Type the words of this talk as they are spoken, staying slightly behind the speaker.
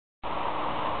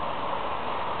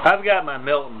I've got my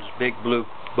Milton's Big Blue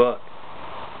Book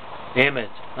image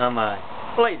on my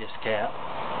latest cap.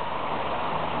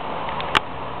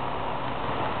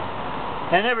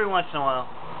 And every once in a while,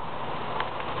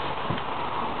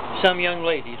 some young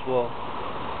ladies will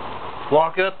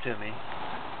walk up to me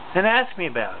and ask me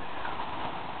about it.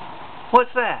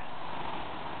 What's that?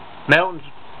 Milton's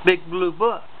Big Blue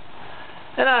Book.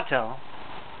 And I tell them,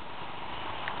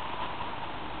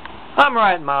 I'm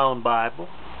writing my own Bible.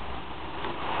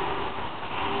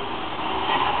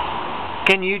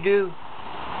 Can you do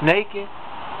naked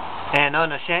and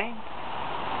unashamed?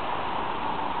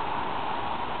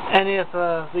 And if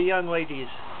the young ladies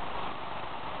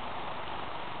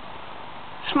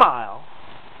smile,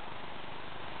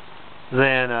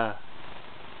 then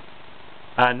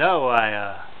I know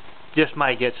I just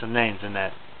might get some names in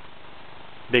that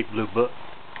Big Blue Book.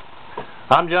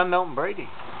 I'm John Milton Brady.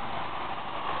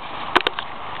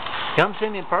 Come see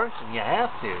me in person. You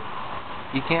have to.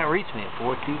 You can't reach me at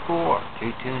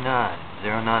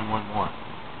 424-229-0911.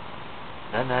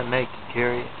 Doesn't that make you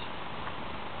curious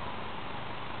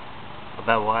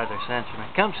about why they're censoring me?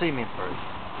 Come see me in person.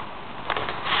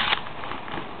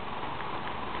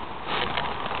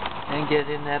 And get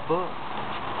in that book.